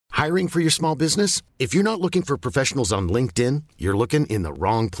Hiring for your small business? If you're not looking for professionals on LinkedIn, you're looking in the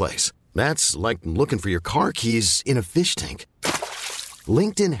wrong place. That's like looking for your car keys in a fish tank.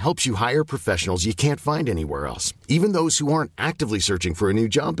 LinkedIn helps you hire professionals you can't find anywhere else, even those who aren't actively searching for a new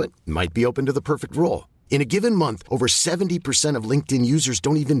job but might be open to the perfect role. In a given month, over 70% of LinkedIn users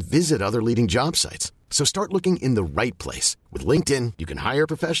don't even visit other leading job sites. So start looking in the right place. With LinkedIn, you can hire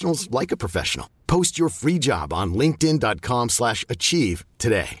professionals like a professional. Post your free job on linkedin.com/achieve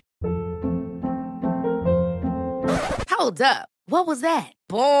today. Hold up. What was that?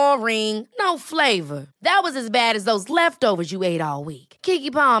 Boring. No flavor. That was as bad as those leftovers you ate all week.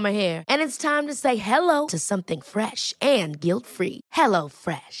 Keke Palmer here, and it's time to say hello to something fresh and guilt-free. Hello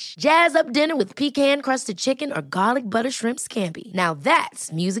Fresh. Jazz up dinner with pecan-crusted chicken or garlic butter shrimp scampi. Now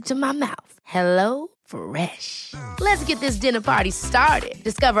that's music to my mouth. Hello Fresh. Let's get this dinner party started.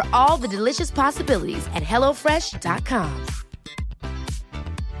 Discover all the delicious possibilities at hellofresh.com.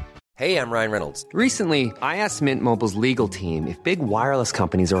 Hey, I'm Ryan Reynolds. Recently, I asked Mint Mobile's legal team if big wireless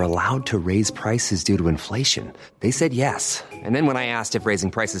companies are allowed to raise prices due to inflation. They said yes. And then when I asked if raising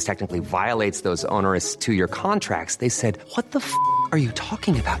prices technically violates those onerous two-year contracts, they said, "What the f*** are you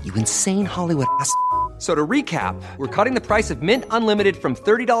talking about, you insane Hollywood ass?" So to recap, we're cutting the price of Mint Unlimited from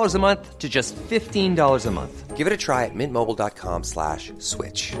 $30 a month to just $15 a month. Give it a try at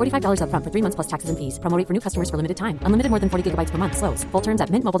mintmobile.com/switch. $45 up front for 3 months plus taxes and fees. Promo rate for new customers for limited time. Unlimited more than 40 gigabytes per month. Slows full terms at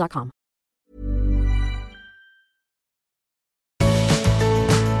mintmobile.com.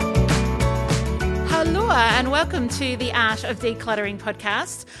 Hello and welcome to the Art of Decluttering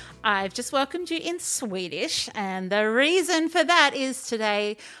podcast. I've just welcomed you in Swedish, and the reason for that is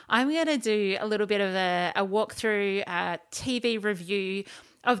today I'm going to do a little bit of a walkthrough, TV review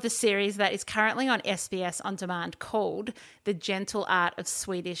of the series that is currently on SBS On Demand called The Gentle Art of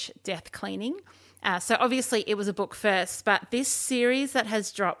Swedish Death Cleaning. So obviously it was a book first, but this series that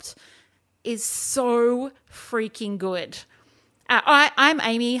has dropped is so freaking good. I'm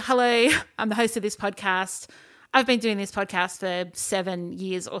Amy. Hello. I'm the host of this podcast. I've been doing this podcast for 7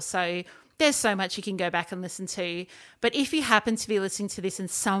 years or so. There's so much you can go back and listen to. But if you happen to be listening to this in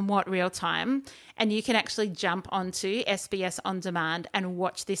somewhat real time and you can actually jump onto SBS On Demand and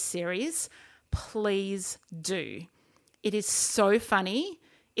watch this series, please do. It is so funny.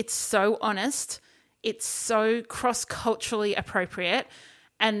 It's so honest. It's so cross-culturally appropriate.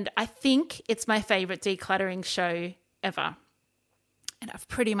 And I think it's my favorite decluttering show ever. And I've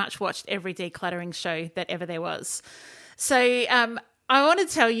pretty much watched every decluttering show that ever there was. So I want to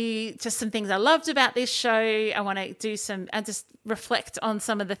tell you just some things I loved about this show. I want to do just reflect on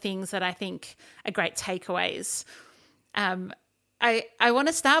some of the things that I think are great takeaways. I want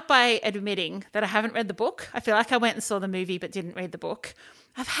to start by admitting that I haven't read the book. I feel like I went and saw the movie but didn't read the book.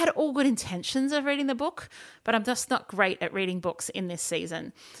 I've had all good intentions of reading the book, but I'm just not great at reading books in this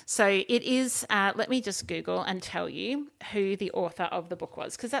season. So it is, let me just Google and tell you who the author of the book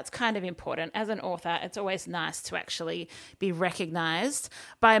was, because that's kind of important. As an author, it's always nice to actually be recognised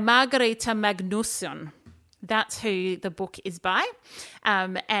by Margareta Magnusson. That's who the book is by.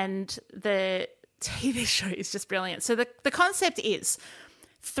 And the TV show is just brilliant. So the concept is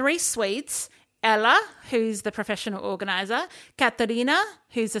 3 Swedes, Ella, who's the professional organizer, Katarina,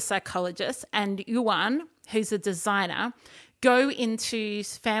 who's a psychologist, and Johan, who's a designer, go into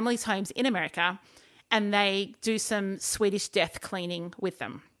families' homes in America and they do some Swedish death cleaning with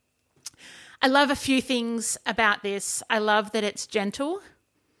them. I love a few things about this. I love that it's gentle.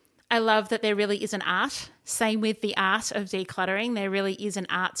 I love that there really is an art. Same with the art of decluttering. There really is an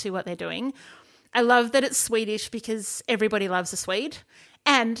art to what they're doing. I love that it's Swedish because everybody loves a Swede,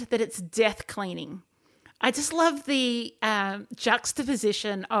 and that it's death cleaning. I just love the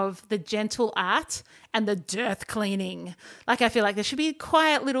juxtaposition of the gentle art and the death cleaning. Like, I feel like there should be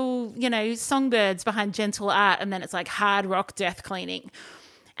quiet little, songbirds behind gentle art, and then it's like hard rock death cleaning.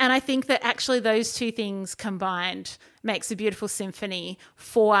 And I think that actually those two things combined makes a beautiful symphony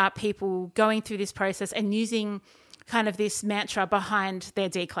for people going through this process and using kind of this mantra behind their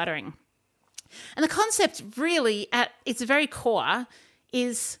decluttering. And the concept really at its very core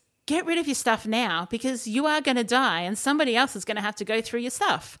is get rid of your stuff now, because you are going to die and somebody else is going to have to go through your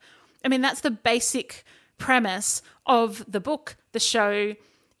stuff. I mean, that's the basic premise of the book. The show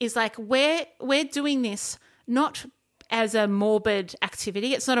is like we're doing this not as a morbid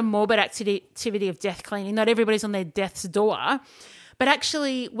activity. It's not a morbid activity of death cleaning. Not everybody's on their death's door. But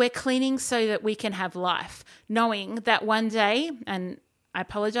actually, we're cleaning so that we can have life, knowing that one day, and I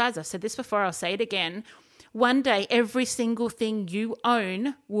apologize, I've said this before, I'll say it again, one day every single thing you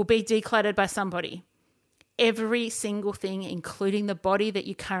own will be decluttered by somebody. Every single thing, including the body that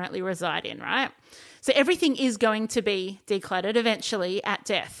you currently reside in, right? So everything is going to be decluttered eventually at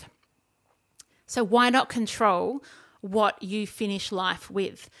death. So why not control what you finish life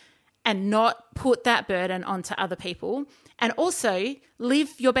with and not put that burden onto other people, and also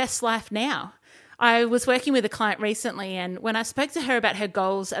live your best life now? I was working with a client recently, and when I spoke to her about her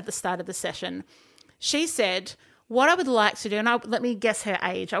goals at the start of the session, she said, what I would like to do, and let me guess her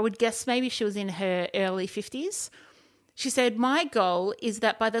age. I would guess maybe she was in her early 50s. She said, my goal is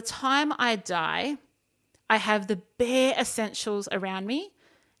that by the time I die, I have the bare essentials around me.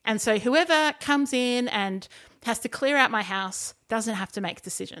 And so whoever comes in and has to clear out my house doesn't have to make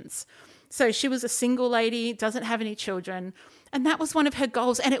decisions. So she was a single lady, doesn't have any children. And that was one of her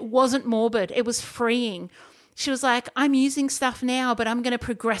goals. And it wasn't morbid. It was freeing. She was like, I'm using stuff now, but I'm going to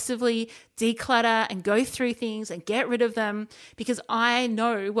progressively declutter and go through things and get rid of them because I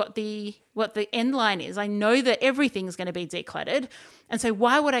know what the end line is. I know that everything's going to be decluttered. And so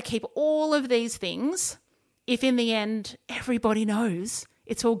why would I keep all of these things if in the end everybody knows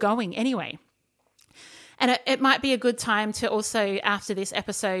it's all going anyway? And it might be a good time to also, after this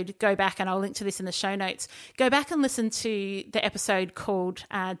episode, go back, and I'll link to this in the show notes, go back and listen to the episode called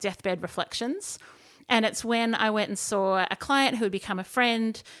Deathbed Reflections. And it's when I went and saw a client who had become a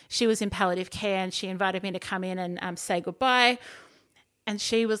friend. She was in palliative care and she invited me to come in and say goodbye. And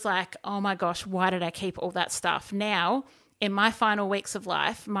she was like, oh my gosh, why did I keep all that stuff? Now, in my final weeks of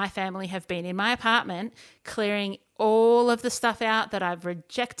life, my family have been in my apartment clearing all of the stuff out that I've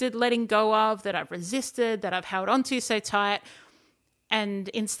rejected letting go of, that I've resisted, that I've held onto so tight. And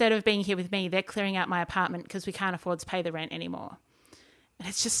instead of being here with me, they're clearing out my apartment because we can't afford to pay the rent anymore. And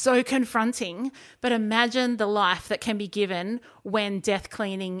it's just so confronting. But imagine the life that can be given when death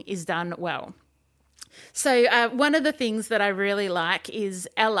cleaning is done well. So one of the things that I really like is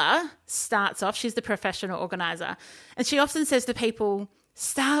Ella starts off, she's the professional organizer, and she often says to people,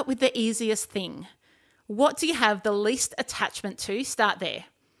 start with the easiest thing. What do you have the least attachment to? Start there.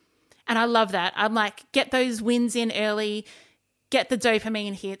 And I love that. I'm like, get those wins in early, get the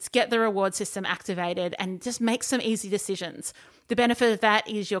dopamine hits, get the reward system activated, and just make some easy decisions. The benefit of that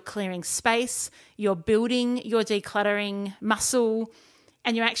is you're clearing space, you're building your decluttering muscle,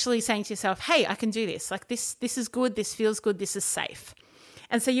 and you're actually saying to yourself, hey, I can do this. Like this is good, this feels good, this is safe.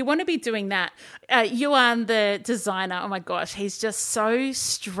 And so you want to be doing that. Yuan, the designer, oh my gosh, he's just so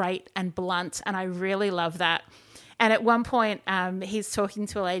straight and blunt, and I really love that. And at one point, he's talking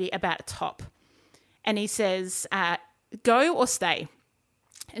to a lady about a top, and he says, go or stay?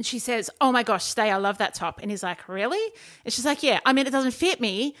 And she says, oh my gosh, stay, I love that top. And he's like, really? And she's like, yeah, I mean, it doesn't fit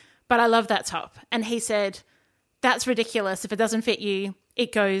me, but I love that top. And he said, that's ridiculous. If it doesn't fit you,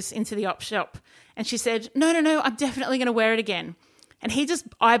 it goes into the op shop. And she said, no, I'm definitely going to wear it again. And he just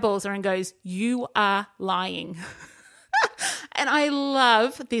eyeballs her and goes, you are lying. And I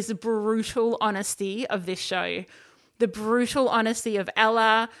love this brutal honesty of this show. The brutal honesty of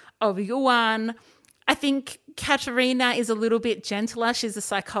Ella, of Yuan. I think Katerina is a little bit gentler. She's a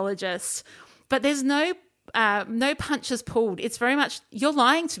psychologist. But there's no punches pulled. It's very much, you're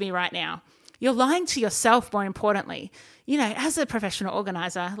lying to me right now. You're lying to yourself, more importantly. You know, as a professional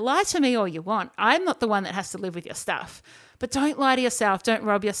organizer, lie to me all you want. I'm not the one that has to live with your stuff. But don't lie to yourself. Don't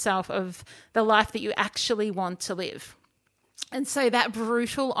rob yourself of the life that you actually want to live. And so that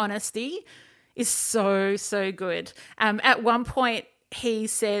brutal honesty is so, so good. At one point, he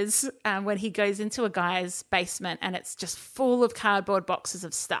says when he goes into a guy's basement and it's just full of cardboard boxes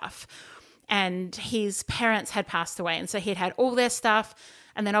of stuff, and his parents had passed away, and so he'd had all their stuff,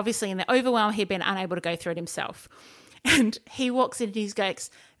 and then obviously in the overwhelm he'd been unable to go through it himself. And he walks in and he goes,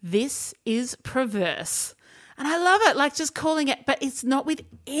 this is perverse. And I love it, like just calling it, but it's not with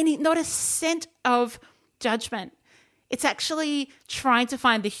not a scent of judgment. It's actually trying to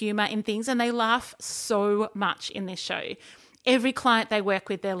find the humor in things, and they laugh so much in this show. Every client they work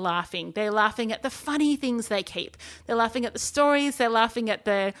with, they're laughing. They're laughing at the funny things they keep. They're laughing at the stories. They're laughing at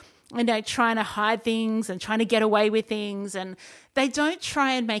the, trying to hide things and trying to get away with things. And they don't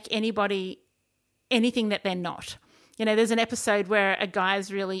try and make anybody anything that they're not. There's an episode where a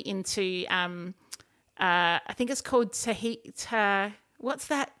guy's really into, I think it's called what's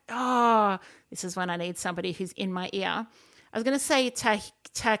that? Oh, this is when I need somebody who's in my ear. I was going to say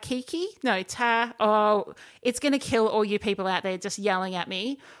Takiki. No, oh, it's going to kill all you people out there just yelling at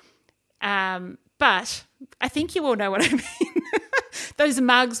me. But I think you all know what I mean. Those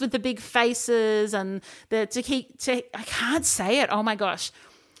mugs with the big faces and the I can't say it. Oh my gosh.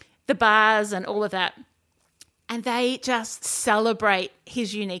 The bars and all of that. And they just celebrate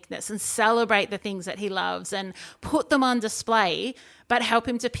his uniqueness and celebrate the things that he loves and put them on display, but help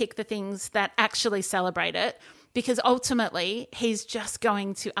him to pick the things that actually celebrate it. because ultimately he's just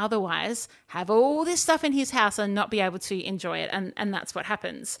going to otherwise have all this stuff in his house and not be able to enjoy it. And that's what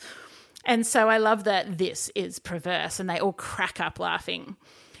happens. And so I love that this is perverse, and they all crack up laughing.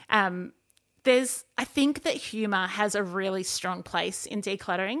 I think that humour has a really strong place in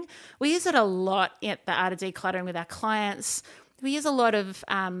decluttering. We use it a lot at the Art of Decluttering with our clients. We use a lot of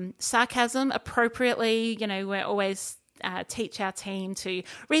sarcasm appropriately. You know, we're always teach our team to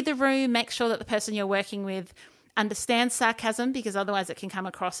read the room, make sure that the person you're working with understands sarcasm, because otherwise it can come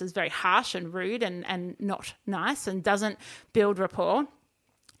across as very harsh and rude and not nice and doesn't build rapport.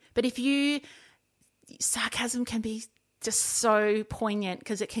 But sarcasm can be just so poignant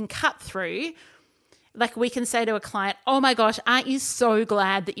because it can cut through. Like we can say to a client, oh my gosh, aren't you so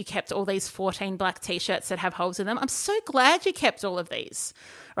glad that you kept all these 14 black t-shirts that have holes in them? I'm so glad you kept all of these,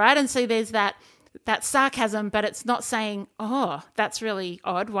 right? And so there's that sarcasm, but it's not saying, oh, that's really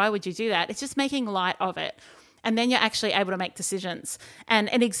odd. Why would you do that? It's just making light of it. And then you're actually able to make decisions. And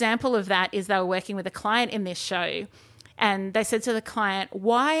an example of that is they were working with a client in this show, and they said to the client,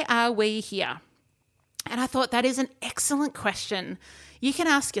 why are we here? And I thought that is an excellent question. You can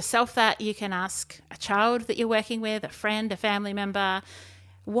ask yourself that. You can ask a child that you're working with, a friend, a family member.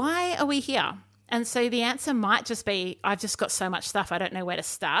 Why are we here? And so the answer might just be, I've just got so much stuff, I don't know where to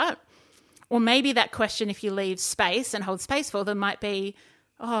start. Or maybe that question, if you leave space and hold space for them, might be,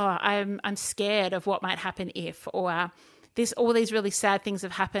 oh, I'm scared of what might happen if, or all these really sad things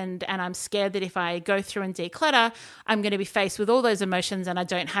have happened, and I'm scared that if I go through and declutter, I'm going to be faced with all those emotions and I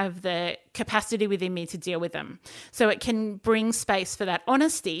don't have the capacity within me to deal with them. So it can bring space for that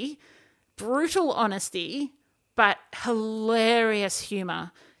honesty, brutal honesty, but hilarious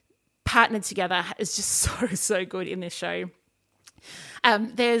humour partnered together is just so good in this show.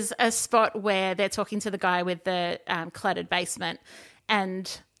 There's a spot where they're talking to the guy with the cluttered basement,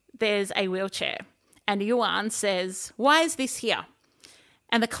 and there's a wheelchair. And Yuan says, why is this here?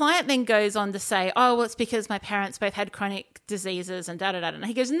 And the client then goes on to say, oh, well, it's because my parents both had chronic diseases and da-da-da. And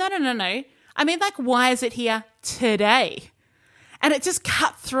he goes, no. I mean, like, why is it here today? And it just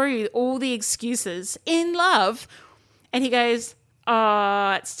cut through all the excuses in love. And he goes,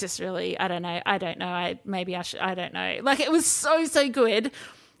 oh, it's just really, I don't know. I don't know. Like, it was so good.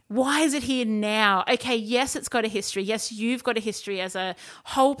 Why is it here now? Okay, yes, it's got a history. Yes, you've got a history as a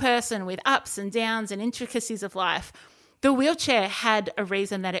whole person with ups and downs and intricacies of life. The wheelchair had a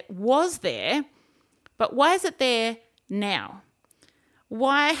reason that it was there, but why is it there now?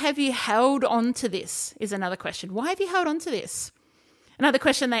 Why have you held on to this is another question. Why have you held on to this? Another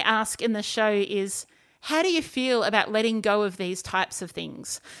question they ask in the show is, how do you feel about letting go of these types of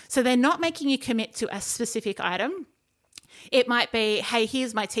things? So they're not making you commit to a specific item. It might be, hey,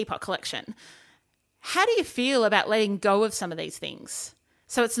 here's my teapot collection. How do you feel about letting go of some of these things?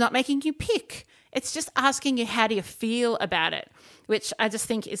 So it's not making you pick. It's just asking you, how do you feel about it? Which I just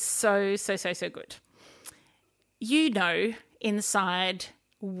think is so good. You know inside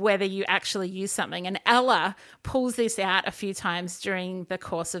whether you actually use something. And Ella pulls this out a few times during the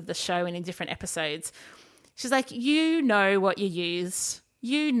course of the show and in different episodes. She's like, you know what you use.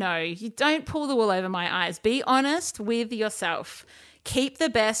 You know, you don't pull the wool over my eyes. Be honest with yourself. Keep the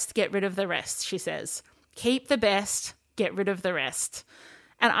best, get rid of the rest, she says. Keep the best, get rid of the rest.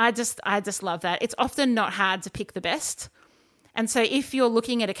 And I just love that. It's often not hard to pick the best. And so if you're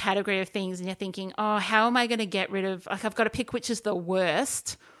looking at a category of things and you're thinking, oh, how am I going to get rid of, like, I've got to pick which is the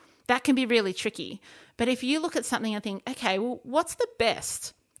worst, that can be really tricky. But if you look at something and think, okay, well, what's the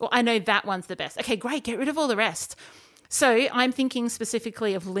best? Well, I know that one's the best. Okay, great, get rid of all the rest. So I'm thinking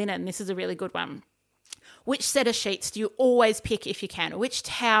specifically of linen. This is a really good one. Which set of sheets do you always pick if you can? Which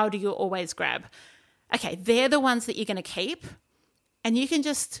towel do you always grab? Okay, they're the ones that you're going to keep, and you can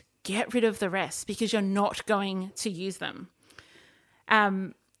just get rid of the rest because you're not going to use them.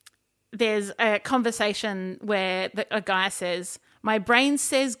 There's a conversation where a guy says, my brain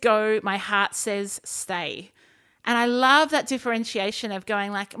says go, my heart says stay. And I love that differentiation of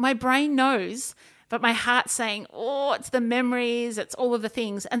going like, my brain knows, but my heart's saying, oh, it's the memories, it's all of the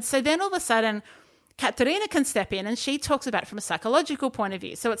things. And so then all of a sudden, Katerina can step in and she talks about it from a psychological point of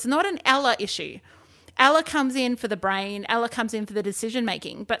view. So it's not an Ella issue. Ella comes in for the brain, Ella comes in for the decision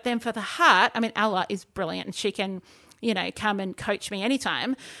making, but then for the heart, I mean, Ella is brilliant and she can, come and coach me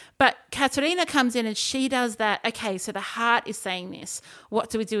anytime. But Katerina comes in and she does that. Okay, so the heart is saying this.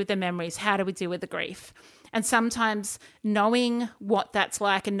 What do we do with the memories? How do we deal with the grief? And sometimes knowing what that's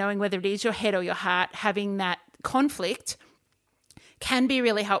like and knowing whether it is your head or your heart, having that conflict can be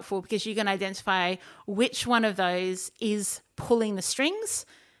really helpful because you can identify which one of those is pulling the strings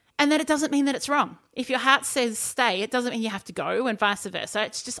And then it doesn't mean that it's wrong. If your heart says stay, it doesn't mean you have to go, and vice versa.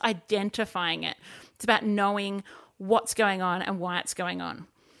 It's just identifying it. It's about knowing what's going on and why it's going on.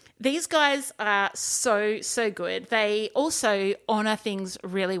 These guys are so good. They also honor things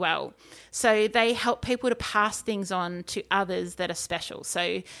really well. So they help people to pass things on to others that are special.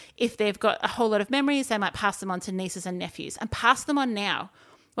 So if they've got a whole lot of memories, they might pass them on to nieces and nephews and pass them on now.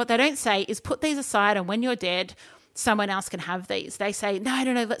 What they don't say is put these aside, and when you're dead, someone else can have these. They say, no,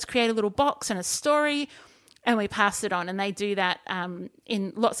 let's create a little box and a story, and we pass it on. And they do that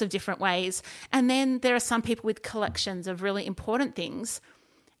in lots of different ways. And then there are some people with collections of really important things,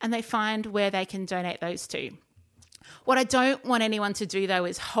 and they find where they can donate those to. What I don't want anyone to do, though,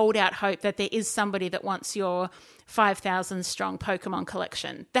 is hold out hope that there is somebody that wants your 5,000 strong Pokemon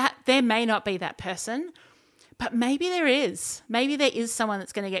collection. That there may not be that person, but maybe there is. Maybe there is someone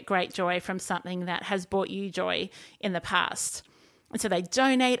that's going to get great joy from something that has brought you joy in the past. And so they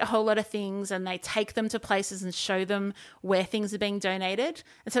donate a whole lot of things, and they take them to places and show them where things are being donated.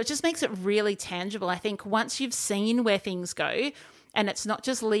 And so it just makes it really tangible. I think once you've seen where things go, and it's not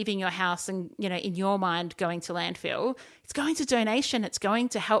just leaving your house and, in your mind going to landfill, it's going to donation, it's going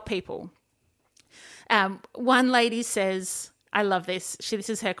to help people. One lady says, I love this. This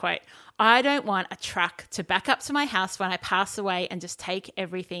is her quote. I don't want a truck to back up to my house when I pass away and just take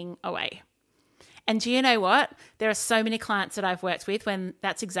everything away. And do you know what? There are so many clients that I've worked with when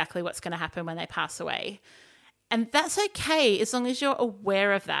that's exactly what's going to happen when they pass away. And that's okay as long as you're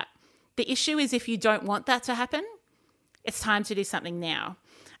aware of that. The issue is if you don't want that to happen, it's time to do something now.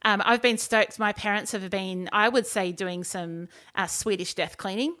 I've been stoked. My parents have been, I would say, doing some Swedish death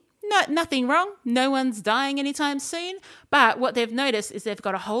cleaning. No, nothing wrong. No one's dying anytime soon. But what they've noticed is they've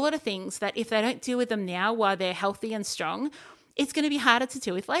got a whole lot of things that if they don't deal with them now while they're healthy and strong, it's going to be harder to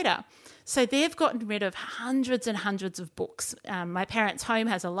deal with later. So they've gotten rid of hundreds and hundreds of books. My parents' home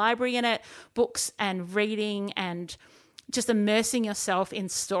has a library in it. Books and reading and just immersing yourself in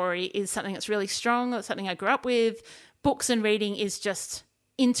story is something that's really strong. That's something I grew up with. Books and reading is just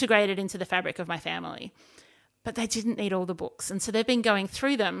integrated into the fabric of my family. But they didn't need all the books. And so they've been going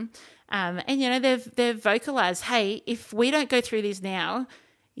through them. And they've vocalized, hey, if we don't go through these now,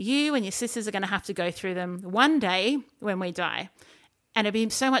 you and your sisters are going to have to go through them one day when we die. And it'd be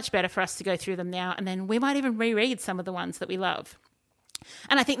so much better for us to go through them now. And then we might even reread some of the ones that we love.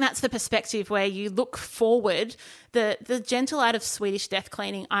 And I think that's the perspective where you look forward. The gentle art of Swedish death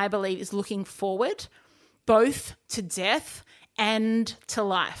cleaning, I believe, is looking forward both to death and to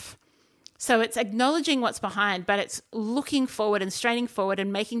life. So it's acknowledging what's behind, but it's looking forward and straining forward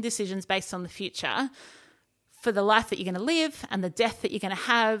and making decisions based on the future for the life that you're going to live and the death that you're going to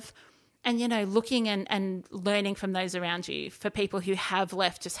have. And, looking and learning from those around you. For people who have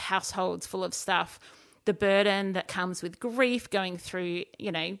left just households full of stuff, the burden that comes with grief, going through,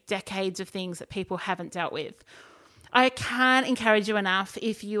 decades of things that people haven't dealt with. I can't encourage you enough.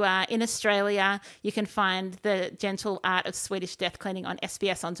 If you are in Australia, you can find the gentle art of Swedish death cleaning on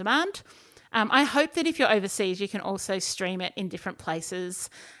SBS On Demand. I hope that if you're overseas, you can also stream it in different places.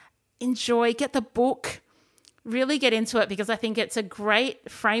 Enjoy, get the book, really get into it, because I think it's a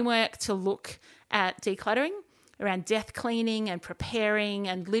great framework to look at decluttering around death cleaning and preparing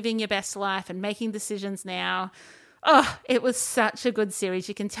and living your best life and making decisions now. Oh, it was such a good series.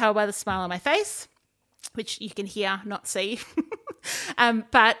 You can tell by the smile on my face, which you can hear, not see.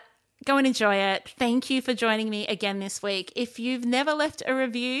 But go and enjoy it. Thank you for joining me again this week. If you've never left a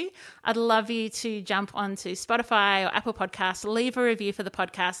review, I'd love you to jump onto Spotify or Apple Podcasts, leave a review for the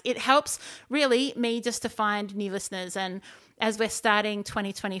podcast. It helps really me just to find new listeners. And as we're starting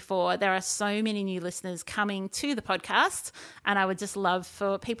 2024, there are so many new listeners coming to the podcast. And I would just love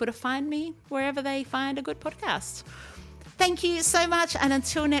for people to find me wherever they find a good podcast. Thank you so much. And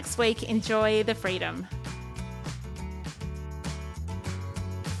until next week, enjoy the freedom.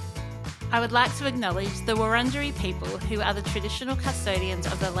 I would like to acknowledge the Wurundjeri people who are the traditional custodians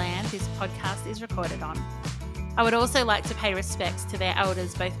of the land this podcast is recorded on. I would also like to pay respects to their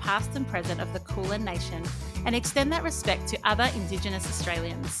elders, both past and present, of the Kulin Nation, and extend that respect to other Indigenous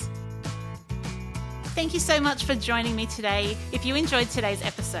Australians. Thank you so much for joining me today. If you enjoyed today's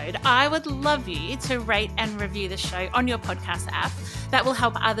episode, I would love you to rate and review the show on your podcast app. That will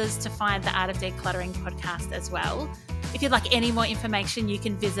help others to find the Art of Decluttering podcast as well. If you'd like any more information, you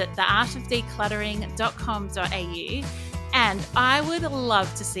can visit theartofdecluttering.com.au. And I would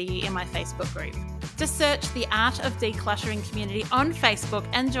love to see you in my Facebook group. Just search the Art of Decluttering community on Facebook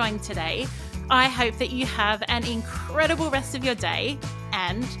and join today. I hope that you have an incredible rest of your day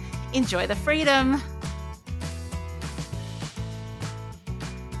and enjoy the freedom.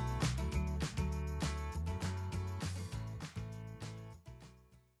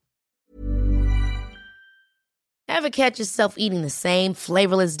 Ever catch yourself eating the same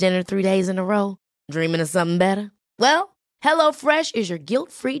flavorless dinner 3 days in a row? Dreaming of something better? Well, HelloFresh is your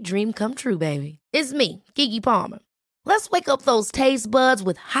guilt-free dream come true, baby. It's me, Keke Palmer. Let's wake up those taste buds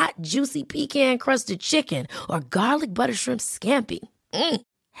with hot, juicy pecan-crusted chicken or garlic butter shrimp scampi.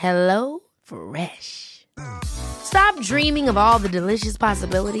 Hello Fresh. Stop dreaming of all the delicious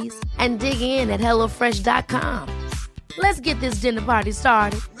possibilities and dig in at HelloFresh.com. Let's get this dinner party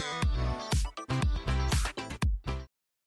started.